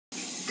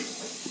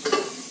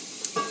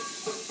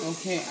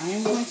Okay, I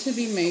am going to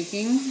be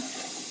making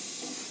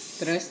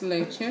tres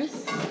leches,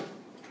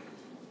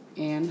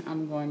 and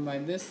I'm going by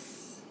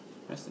this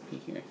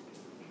recipe here.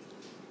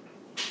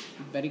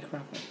 Betty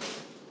Crocker.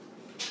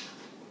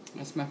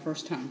 That's my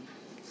first time,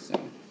 so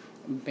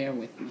bear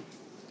with me.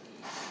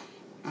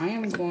 I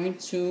am going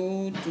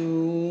to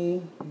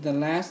do the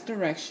last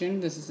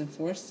direction. This is in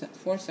four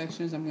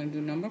sections. I'm going to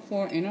do number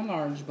 4 in a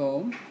large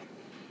bowl,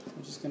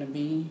 which is going to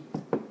be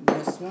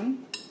this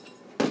one.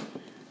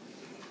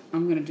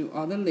 I'm going to do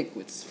all the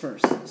liquids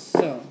first.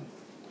 So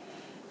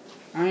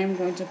I am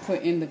going to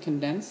put in the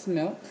condensed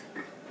milk,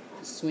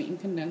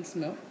 sweetened condensed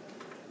milk,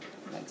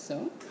 like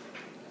so.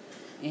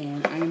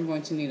 And I am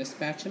going to need a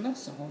spatula,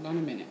 so hold on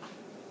a minute.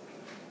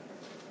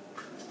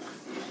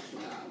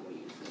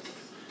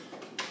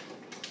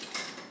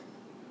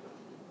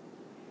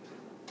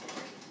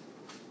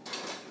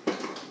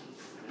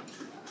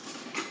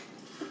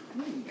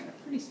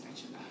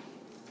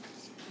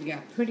 We got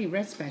a pretty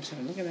red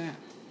spatula. Look at that.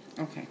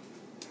 Okay.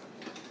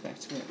 Back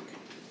to work.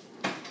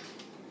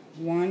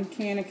 1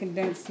 can of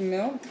condensed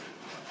milk.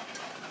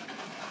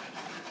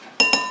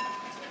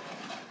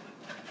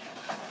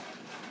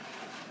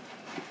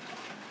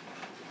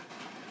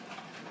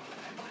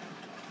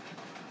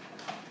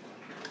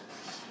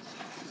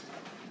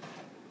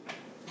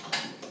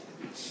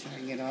 Make sure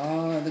I get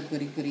all the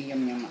goody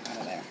yum yum out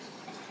of there.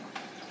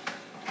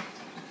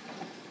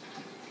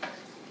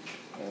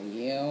 Oh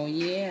yeah, oh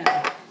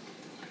yeah.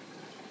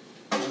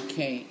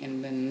 Okay,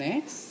 and then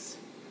next,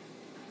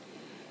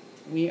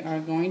 we are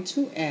going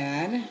to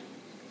add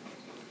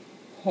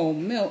whole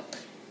milk.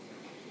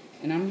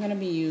 And I'm going to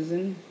be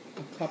using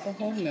a cup of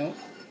whole milk.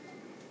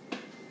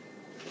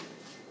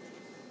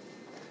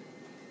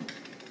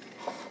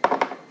 I'm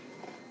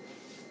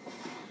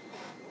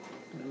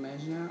going to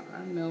measure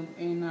our milk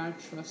in our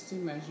trusty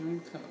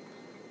measuring cup.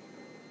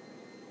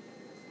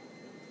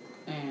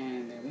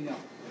 And there we go.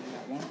 We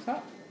got 1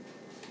 cup.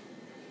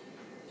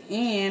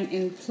 And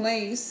in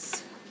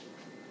place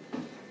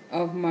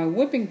of my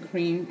whipping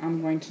cream,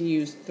 I'm going to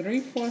use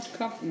 3/4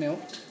 cup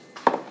milk.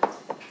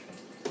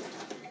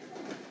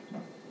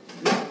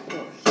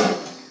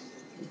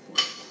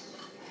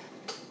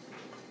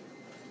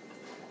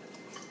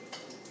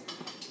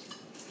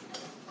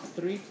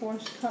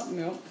 3/4 cup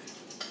milk.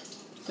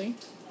 See?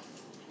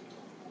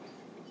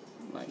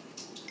 Like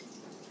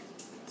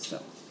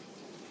so.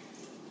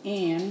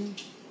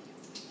 And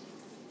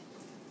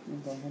we'll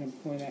go ahead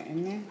and pour that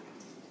in there.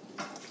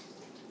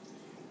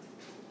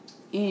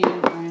 And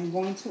I'm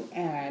going to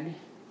add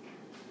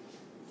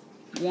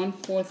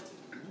 1/4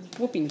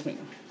 whipping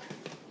cream.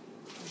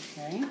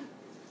 Okay. I'm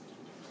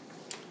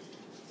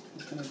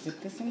going to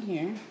dip this in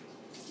here.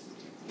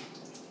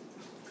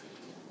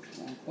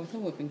 1/4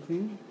 of whipping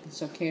cream.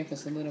 It's okay if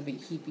it's a little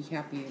bit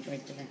happy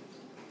right there.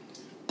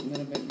 A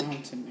little bit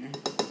mountain there.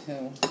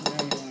 Hill,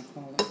 whatever you want to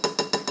call it.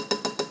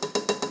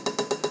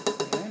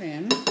 Put that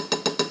in.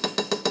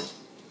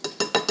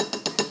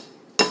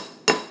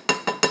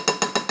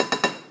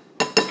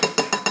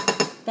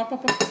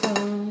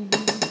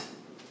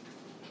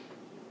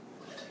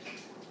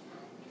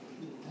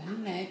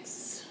 Then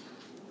next,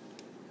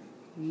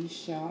 we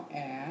shall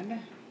add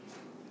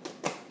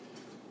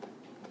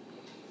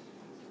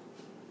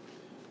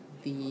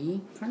the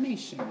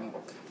carnation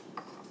milk.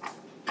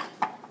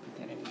 Put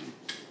that in there.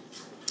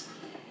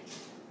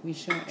 We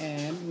shall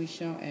add the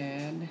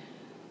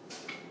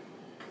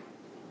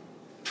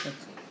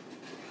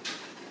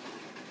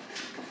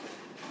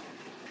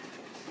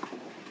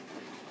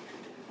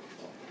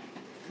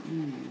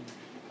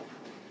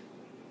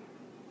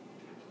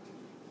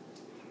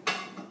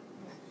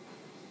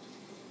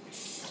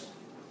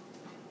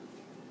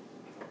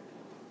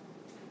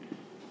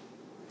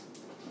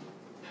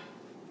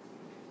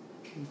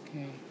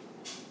Okay.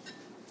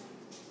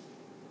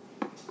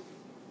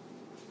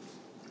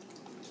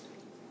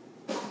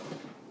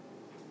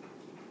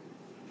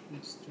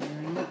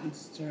 I'm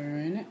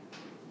stirring it.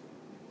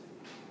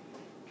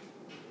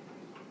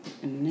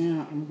 And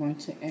now I'm going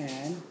to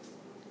add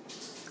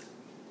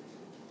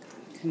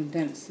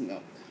condensed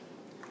milk.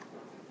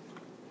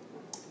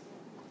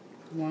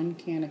 1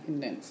 can of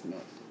condensed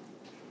milk.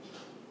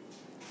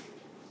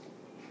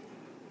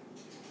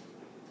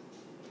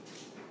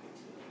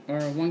 Or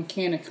 1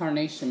 can of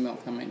carnation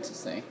milk, I meant to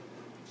say.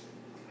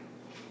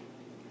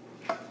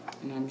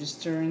 And I'm just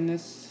stirring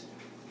this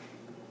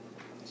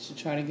to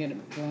try to get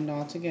it blend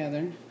all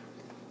together.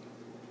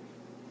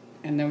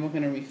 And then we're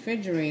going to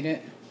refrigerate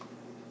it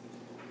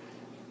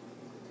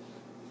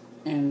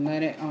and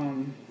let it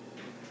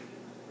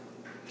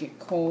get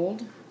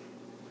cold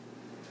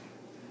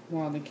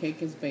while the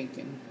cake is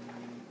baking.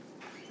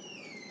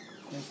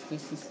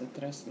 This is the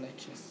tres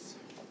leches.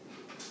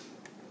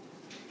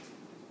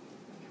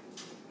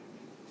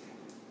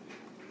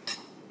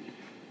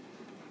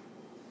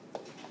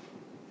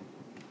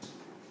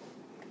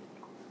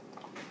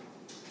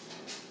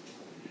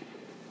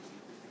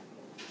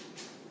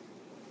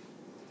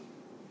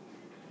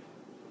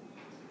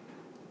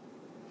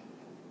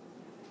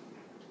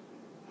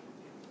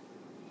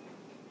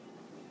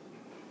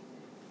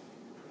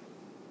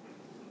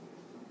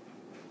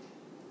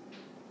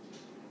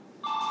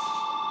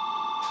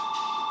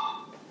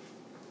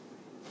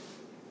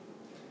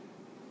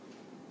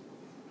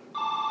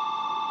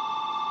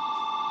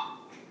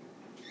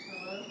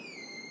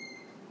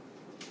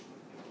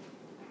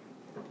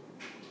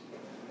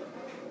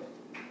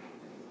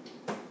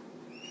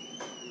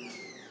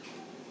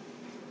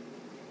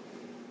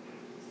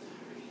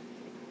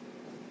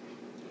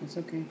 It's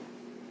okay.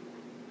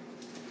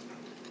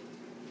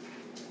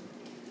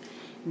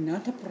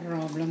 Not a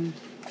problem.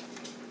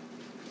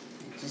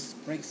 It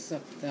just breaks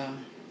up the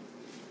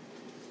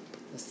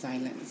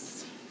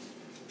silence.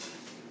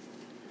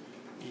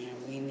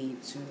 And we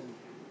need to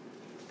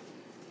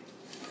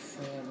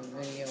fill the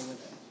video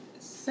with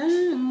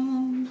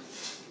sound. You're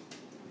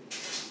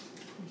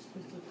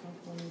supposed to talk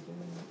while you're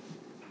doing it.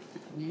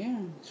 Yeah,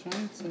 I'm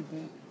trying to,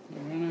 but I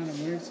run out of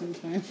words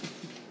sometimes.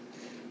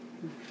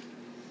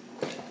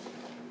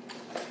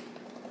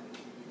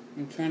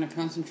 I'm trying to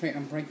concentrate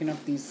on breaking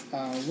up these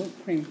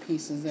whipped cream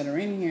pieces that are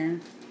in here,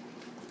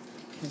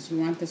 because you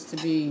want this to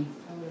be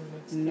I would have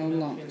mixed no the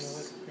milk lumps. and the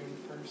whipped cream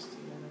first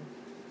together.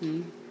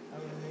 Hmm? I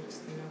would have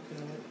mixed the milk and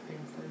the whipped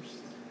cream first.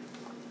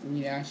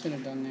 Yeah, I should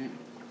have done that.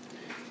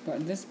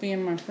 But this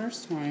being my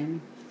first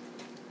time,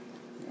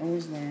 I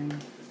always learn.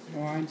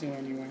 Well, I do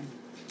anyway.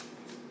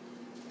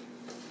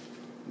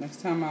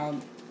 Next time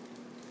I'll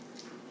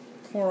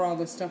pour all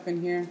the stuff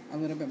in here a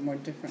little bit more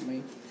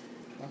differently.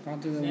 Like I'll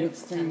do the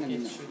whipped cream and Get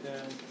you the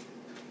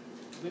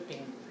whipping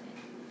cream.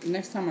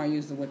 next time I'll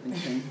use the whipping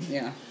cream.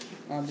 Yeah,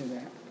 I'll do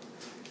that.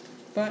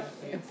 But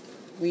if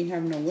we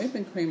have no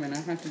whipping cream and I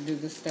have to do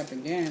this step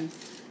again,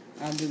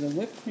 I'll do the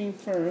whipped cream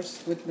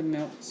first with the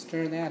milk,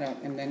 stir that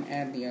up, and then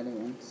add the other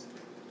ones.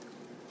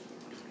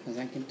 Because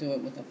I can do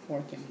it with a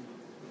fork and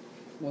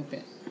whip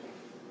it.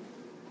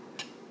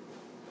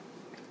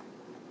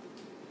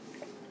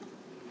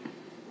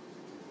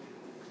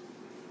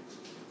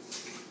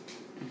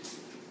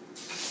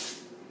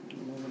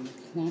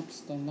 Moving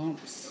the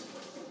lumps,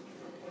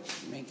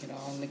 make it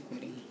all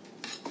liquidy.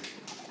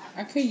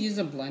 I could use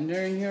a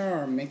blender in here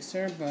or a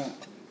mixer, but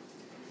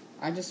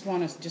I just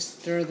want to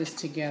just stir this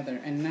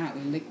together and not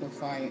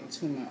liquefy it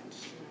too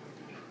much.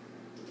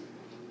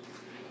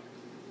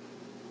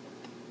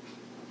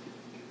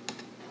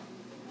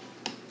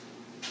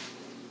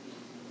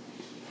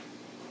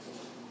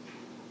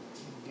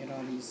 Get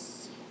all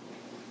these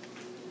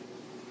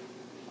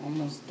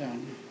almost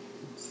done.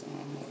 It's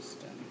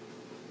almost done.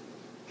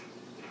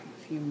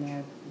 A few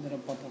more little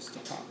bubbles to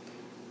pop.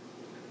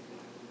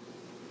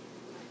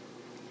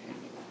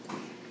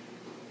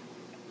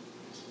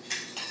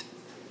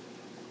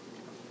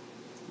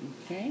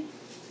 Okay,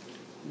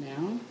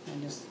 now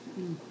I just,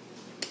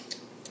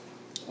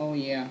 oh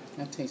yeah,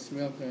 that tastes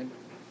real good.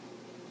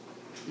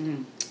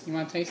 You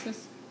want to taste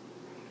this?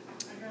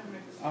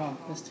 Oh,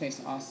 this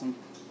tastes awesome.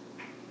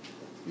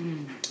 Oh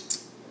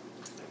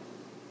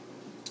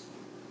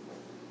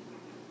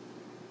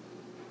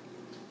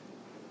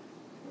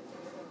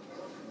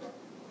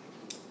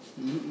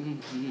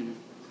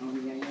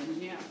yeah, yeah,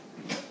 yeah.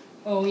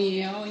 Oh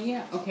yeah, oh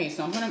yeah. Okay,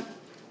 so I'm gonna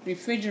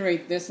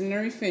refrigerate this in the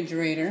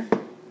refrigerator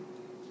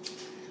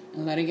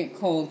and let it get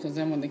cold, because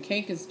then when the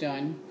cake is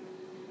done,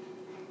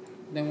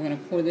 then we're going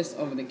to pour this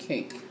over the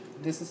cake.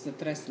 This is the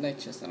tres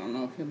leches. I don't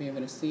know if you'll be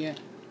able to see it.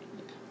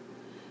 Yeah.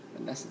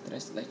 But that's the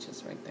tres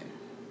leches right there.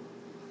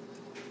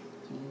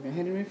 So we'll go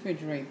ahead and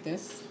refrigerate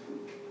this.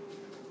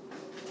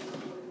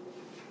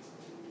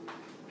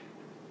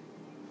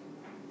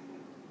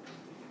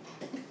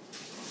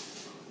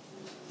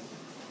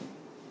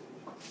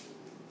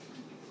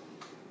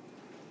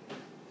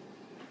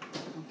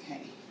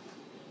 Okay.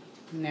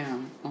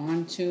 Now,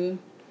 on to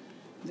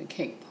the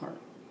cake part.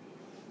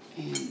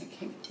 And the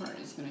cake part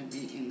is going to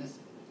be in this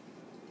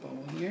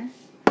bowl here.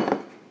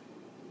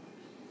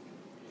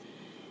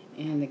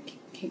 And the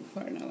cake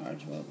part in a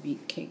large will be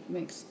cake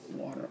mix,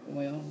 water,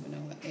 oil,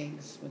 vanilla,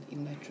 eggs with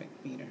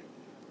electric beater,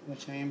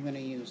 which I am going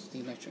to use the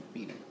electric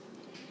beater.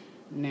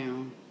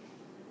 Now,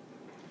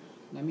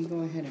 let me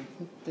go ahead and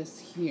put this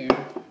here.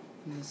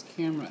 This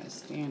camera is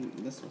standing.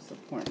 This will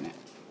support that.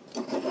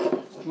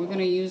 We're going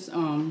to use,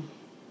 oh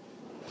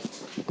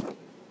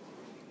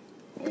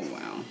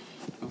wow.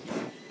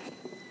 Okay.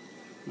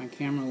 My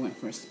camera went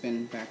for a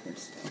spin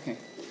backwards. Okay.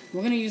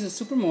 We're going to use a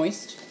super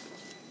moist.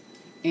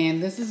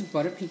 And this is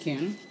butter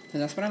pecan, because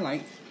that's what I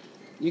like.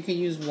 You can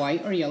use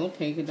white or yellow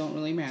cake. It don't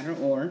really matter.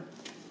 Or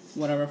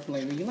whatever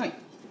flavor you like.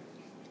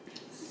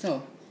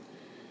 So,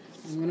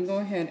 I'm going to go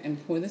ahead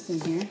and pour this in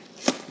here.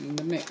 In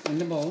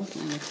the bowl.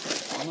 And mix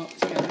it all up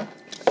together.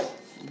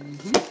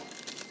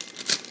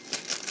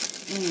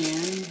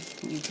 And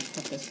I need to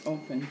cut this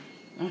open.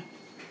 I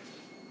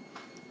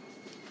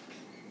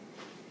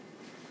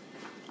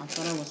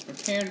thought I was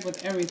prepared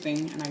with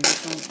everything, and I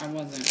guess I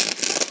wasn't.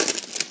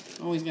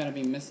 Always got to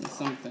be missing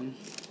something.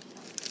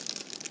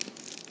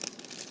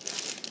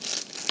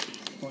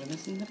 Pour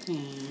this in the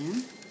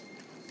pan.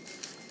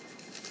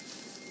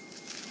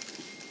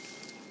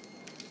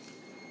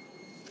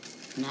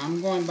 Now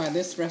I'm going by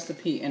this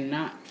recipe and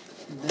not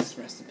this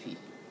recipe.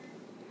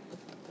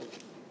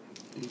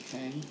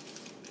 Okay.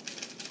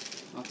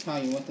 I'll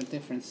tell you what the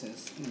difference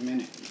is in a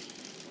minute.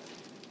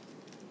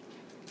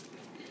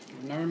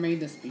 I've never made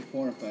this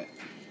before, but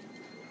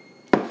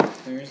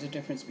there is a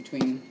difference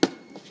between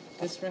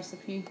this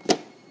recipe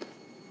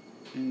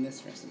and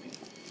this recipe.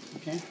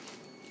 Okay?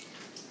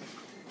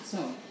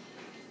 So,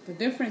 the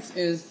difference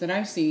is that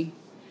I see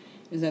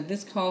is that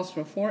this calls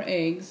for 4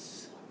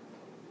 eggs,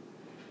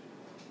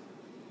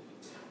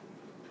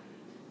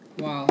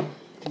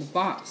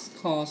 box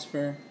calls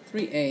for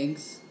 3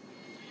 eggs,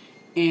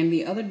 and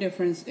the other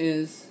difference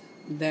is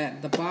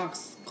that the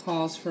box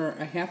calls for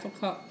a half a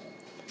cup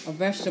of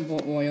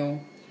vegetable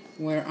oil,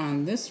 where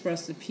on this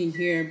recipe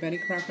here, Betty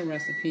Crocker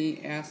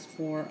recipe, asks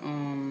for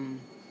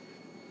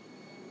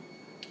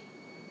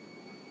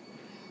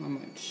how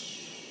much?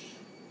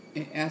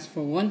 It asks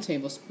for 1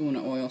 tablespoon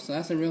of oil, so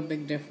that's a real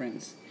big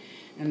difference.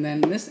 And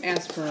then this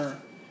asks for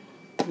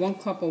 1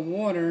 cup of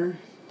water,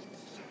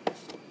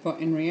 but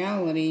in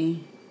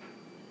reality,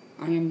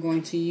 I am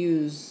going to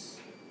use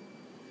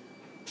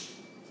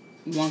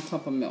 1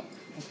 cup of milk,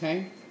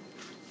 okay?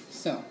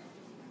 So,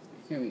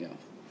 here we go.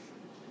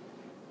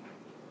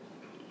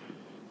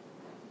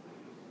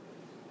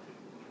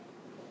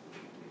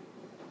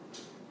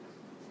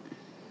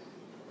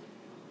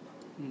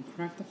 I'm going to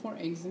crack the 4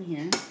 eggs in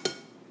here.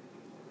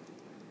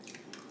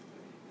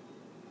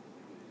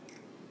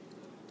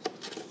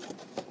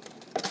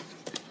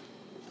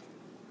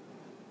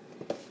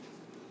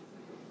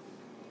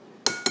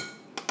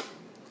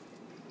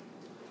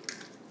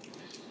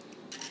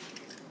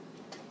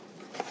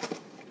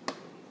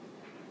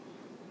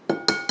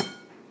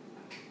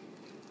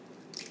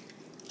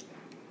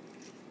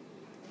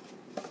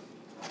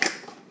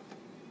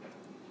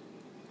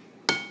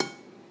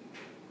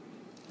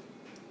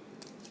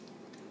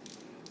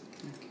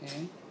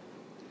 Okay,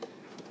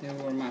 there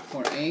were my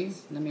 4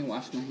 eggs. Let me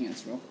wash my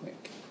hands real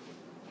quick.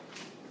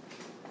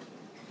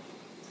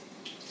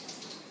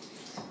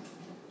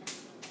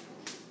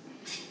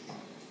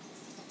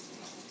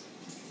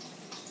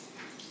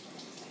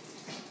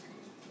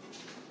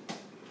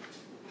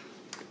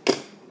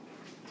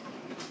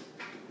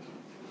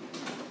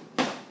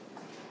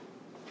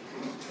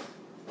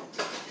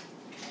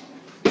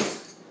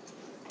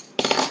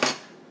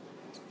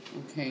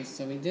 Okay,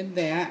 so we did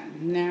that.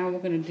 Now we're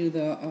going to do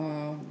the,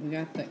 we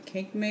got the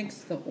cake mix,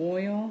 the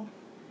oil,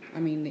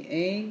 the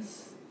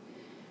eggs,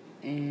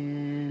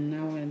 and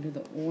now we're going to do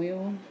the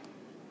oil,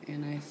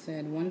 and I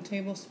said 1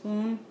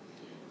 tablespoon.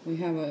 We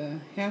have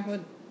a half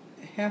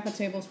a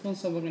tablespoon,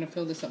 so we're going to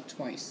fill this up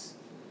twice.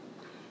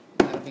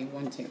 That'll be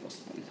 1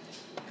 tablespoon.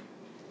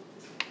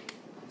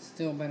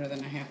 Still better than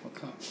a half a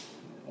cup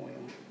of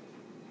oil.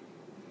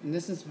 And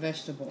this is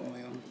vegetable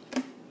oil.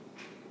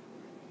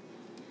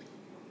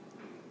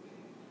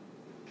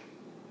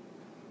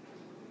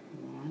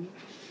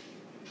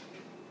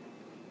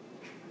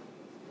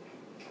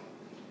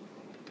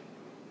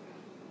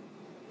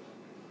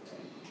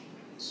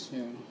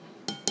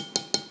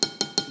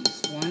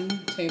 It's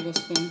 1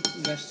 tablespoon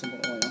vegetable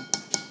oil.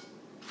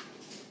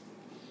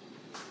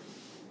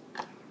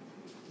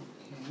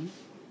 Okay.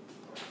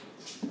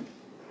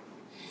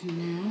 And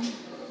now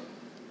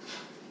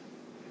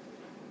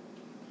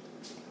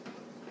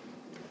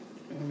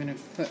we're going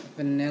to put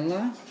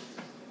vanilla,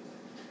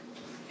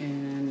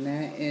 and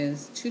that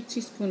is 2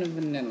 teaspoons of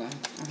vanilla.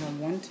 I have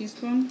 1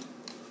 teaspoon,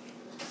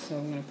 so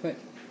I'm going to put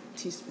a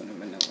teaspoon of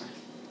vanilla.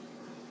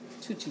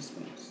 2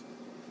 teaspoons.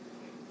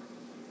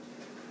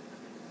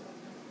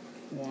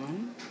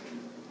 1,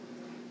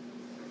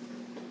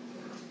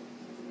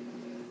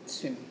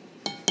 2.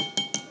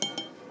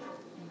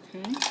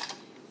 Okay.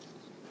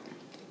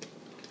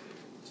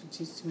 2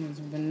 teaspoons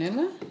of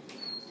vanilla.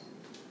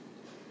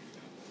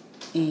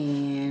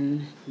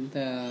 And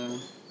the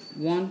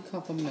 1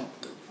 cup of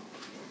milk.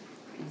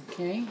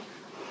 Okay.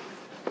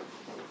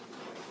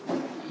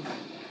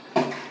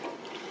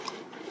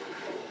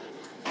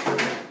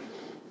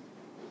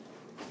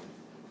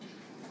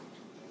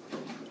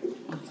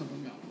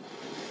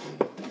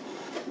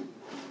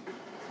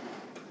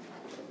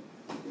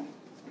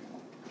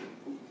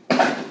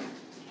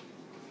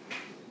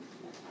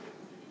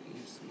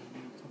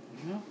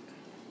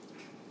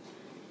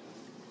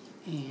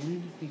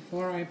 And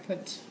before I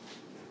put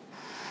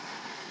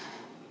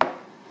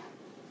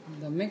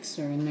the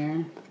mixer in there,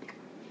 I'm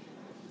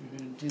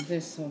going to do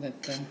this so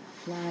that the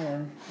flour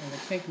or the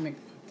cake mix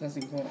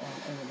doesn't go all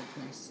over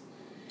the place.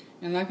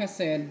 And like I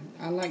said,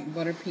 I like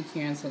butter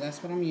pecan, so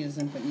that's what I'm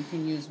using, but you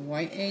can use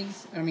white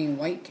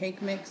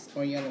cake mix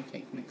or yellow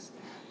cake mix,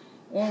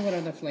 or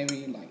whatever flavor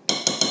you like.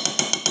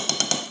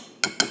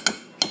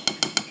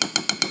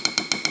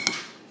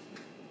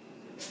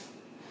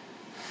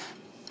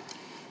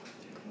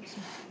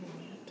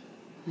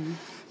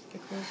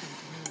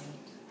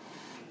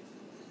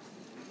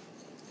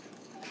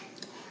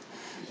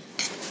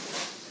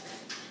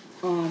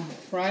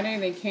 Friday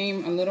they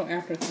came a little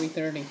after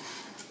 3:30.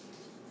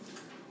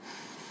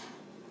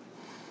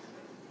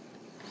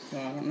 So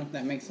I don't know if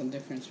that makes a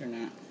difference or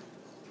not.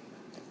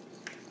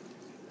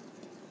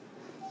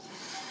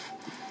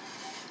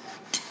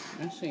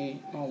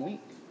 Actually, all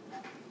week.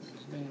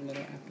 It's been a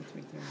little after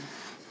 3:30.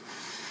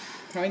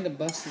 Probably the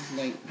bus is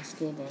late, the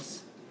school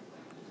bus.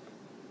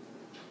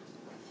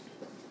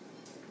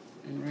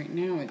 And right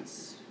now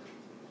it's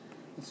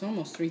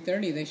almost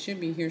 3:30. They should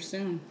be here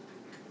soon.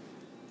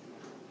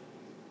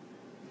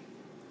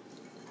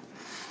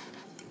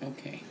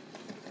 Okay.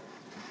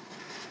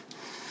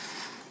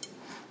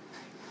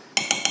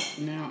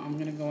 Now I'm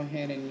gonna go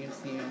ahead and use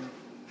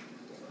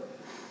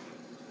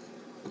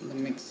the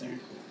mixer.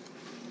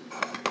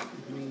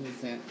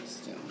 use that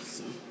still.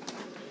 So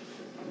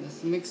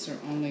this mixer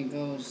only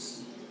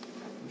goes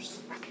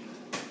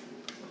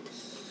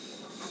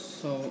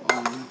so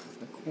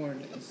the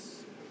cord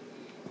is,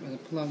 or the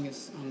plug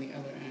is on the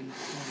other end.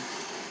 So.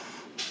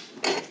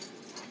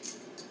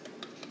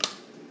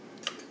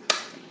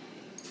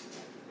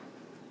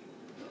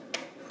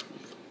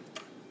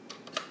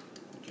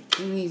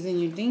 Dingies in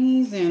your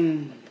dingies,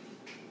 and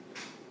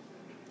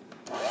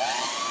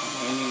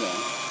there you go.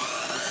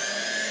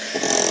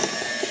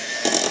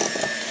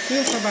 Do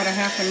it for about a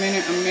half a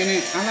minute.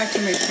 I like to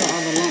make sure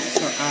all the lumps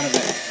are out of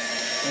it.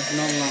 There's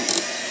no lumps.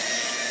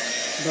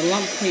 The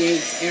lump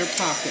creates air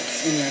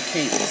pockets in your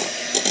cake.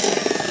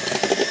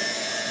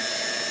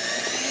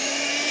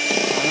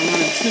 I don't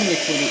want it too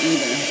liquidy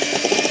either.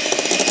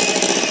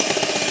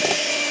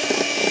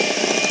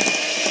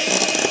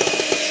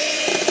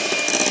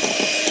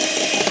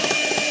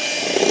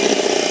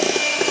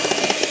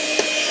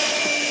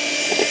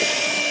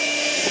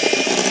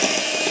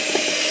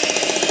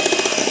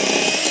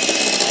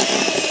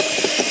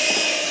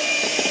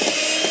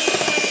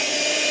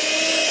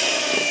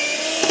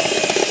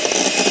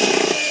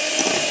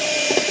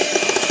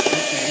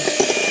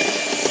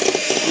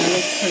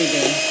 Pretty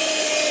good.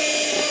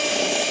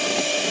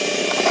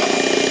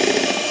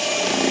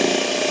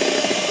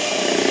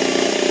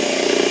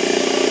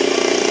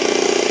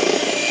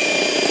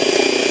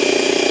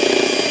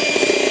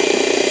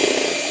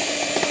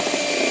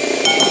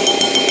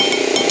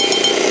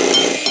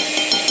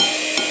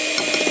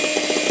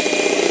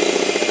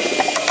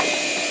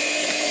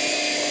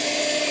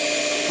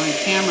 My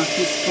camera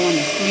keeps going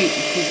to sleep.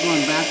 It keeps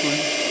going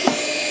backwards.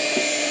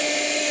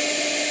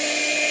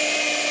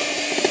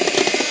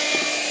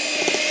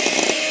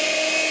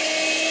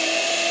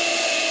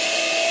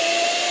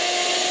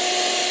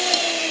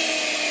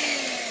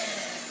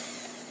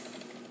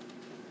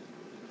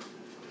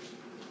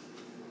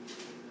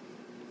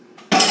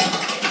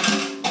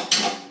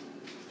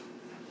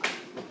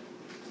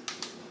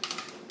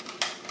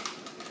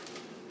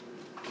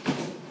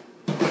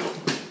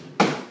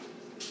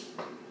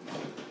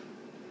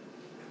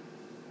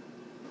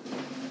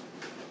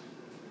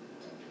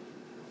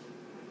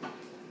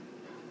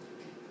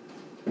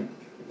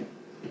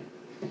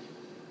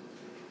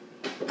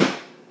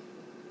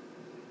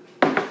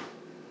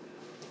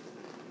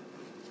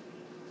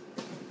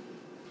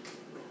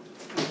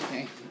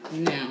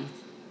 Now,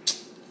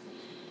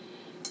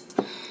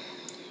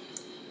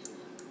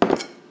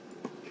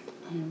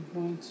 I'm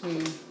going to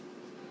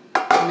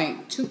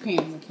make 2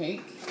 pans of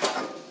cake.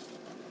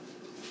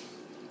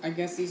 I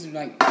guess these are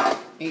like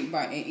 8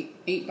 by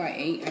 8 by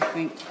 8, I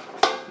think.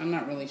 I'm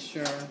not really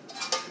sure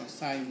what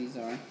size these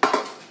are.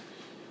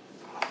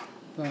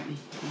 But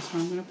that's how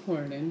I'm going to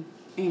pour it in.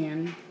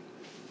 And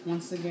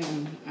once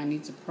again, I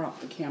need to prop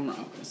the camera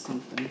up with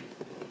something.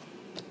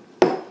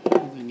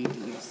 I need to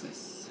use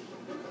this.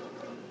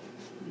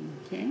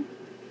 Okay.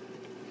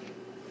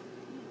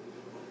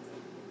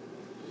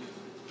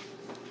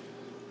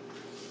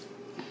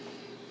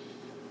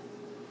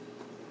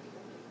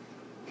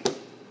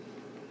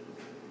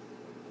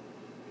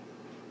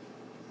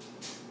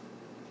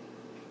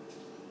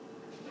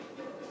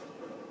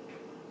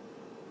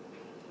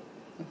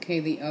 Okay,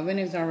 the oven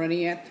is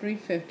already at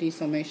 350,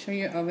 so make sure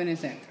your oven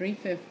is at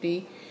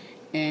 350,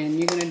 and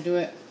you're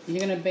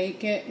gonna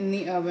bake it in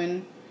the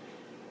oven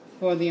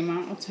for the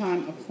amount of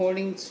time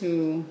according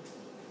to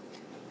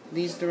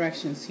these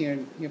directions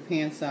here, your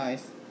pan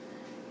size.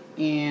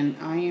 And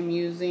I am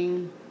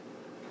using,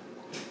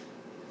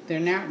 they're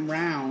not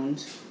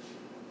round,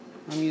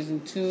 I'm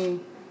using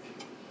 2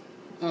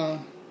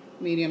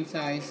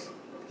 medium-sized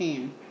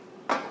pan,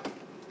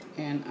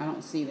 and I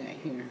don't see that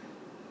here.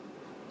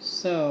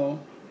 So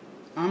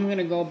I'm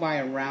gonna go by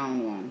a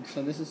round one.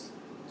 So this is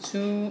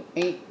 2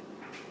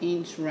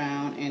 8-inch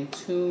round and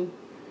 2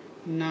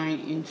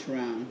 9-inch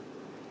round.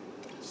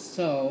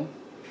 So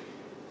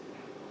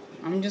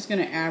I'm just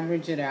gonna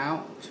average it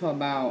out to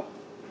about,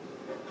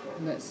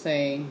 let's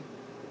say,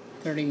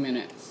 30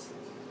 minutes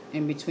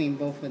in between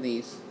both of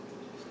these.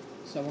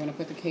 So we're gonna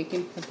put the cake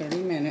in for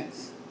 30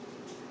 minutes,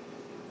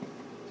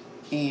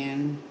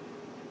 and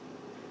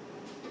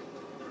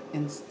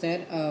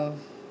instead of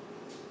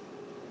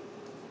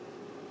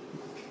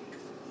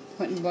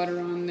putting butter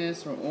on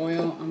this or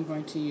oil, I'm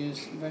going to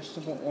use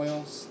vegetable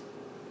oil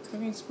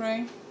cooking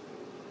spray.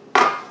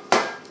 I'm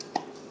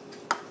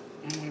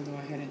going to go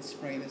ahead and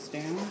spray this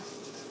down.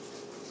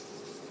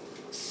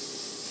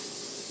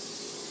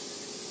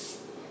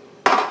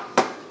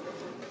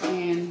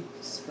 And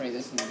spray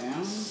this one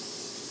down.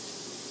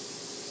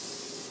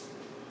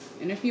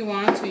 And if you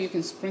want to, you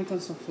can sprinkle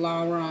some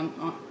flour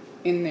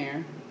in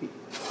there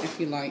if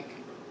you like.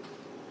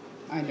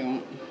 I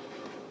don't.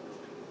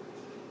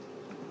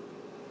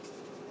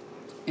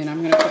 And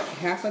I'm going to put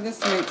half of this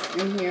mix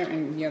in here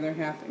and the other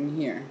half in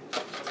here.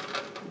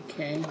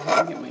 Okay,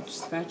 let me get my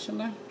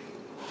spatula.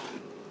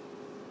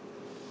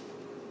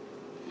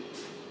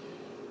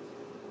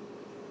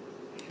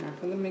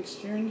 Half of the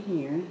mixture in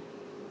here,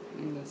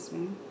 and this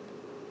one.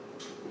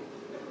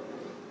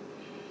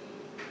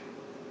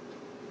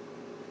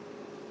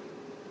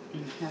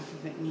 And half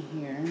of it in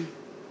here.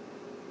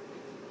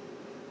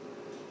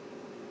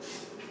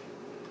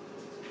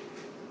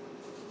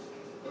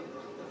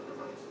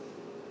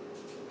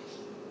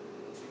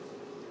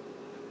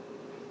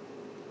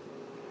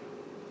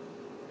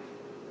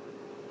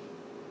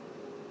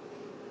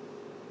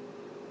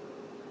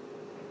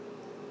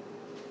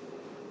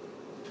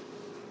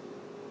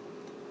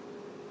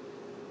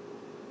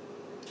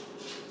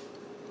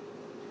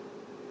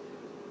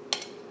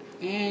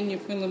 And you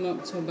fill them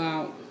up to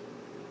about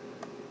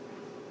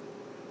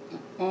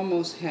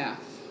almost half.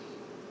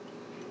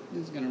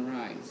 This is gonna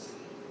rise.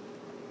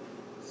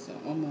 So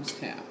almost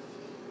half.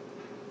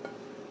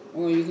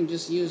 Or you can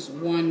just use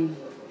one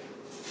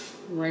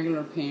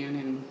regular pan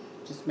and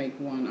just make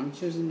one. I'm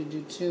choosing to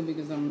do two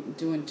because I'm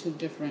doing two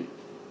different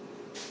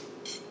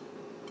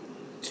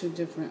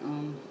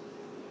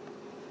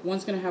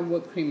one's gonna have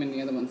whipped cream and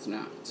the other one's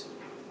not.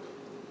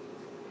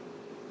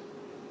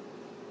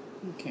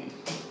 Okay.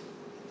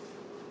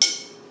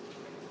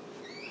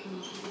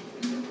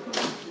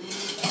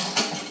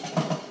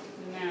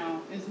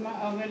 Now, is my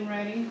oven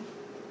ready?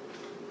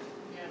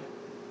 Yeah.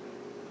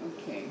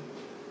 Okay.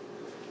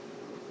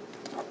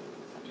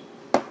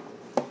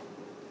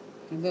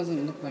 It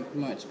doesn't look like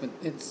much, but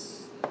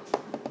it's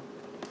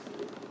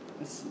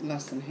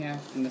less than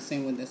half, and the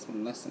same with this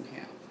one, less than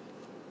half.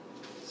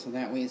 So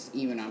that way it's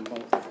even on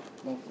both of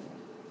them.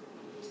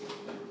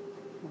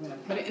 I'm gonna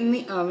put it in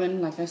the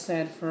oven, like I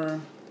said,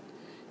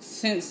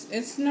 since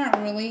it's not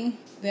really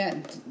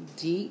that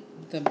deep,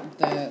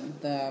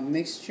 the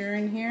mixture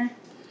in here,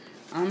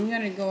 I'm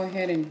gonna go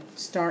ahead and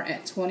start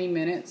at 20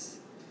 minutes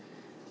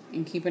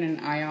and keeping an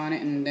eye on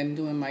it, and then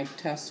doing my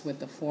test with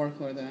the fork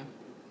or the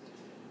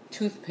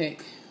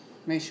toothpick.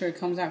 Make sure it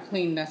comes out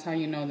clean. That's how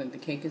you know that the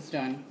cake is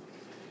done.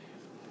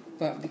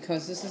 But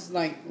because this is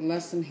like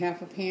less than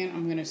half a pan,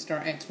 I'm gonna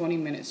start at 20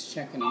 minutes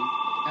checking them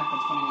after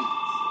 20 minutes.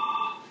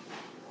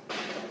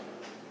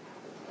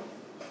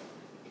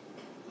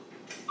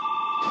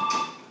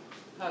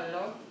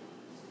 Hello?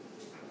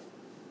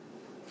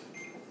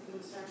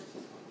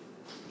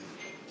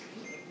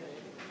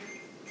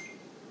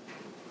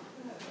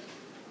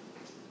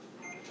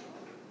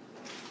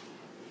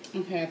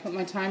 Okay, I put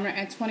my timer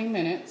at 20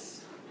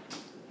 minutes.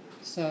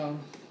 So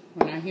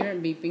when I hear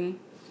it beeping,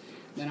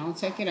 then I'll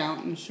take it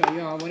out and show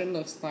you all what it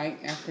looks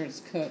like after it's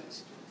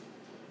cooked.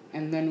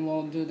 And then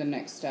we'll do the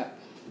next step,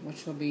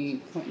 which will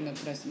be putting the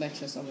tres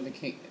leches over the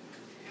cake.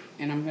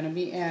 And I'm going to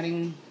be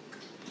adding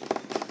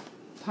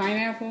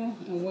pineapple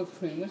and whipped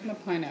cream. Where's my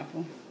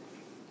pineapple?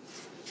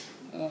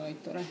 I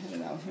thought I had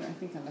it out here. I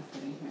think I left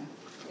it in here.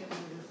 It's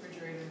in the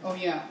refrigerator. Oh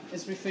yeah,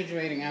 it's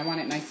refrigerating. I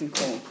want it nice and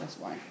cold. That's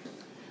why.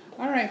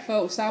 Alright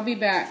folks, I'll be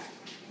back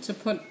to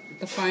put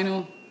the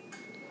final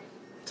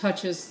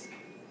touches,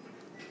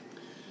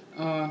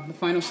 the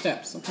final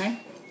steps, okay?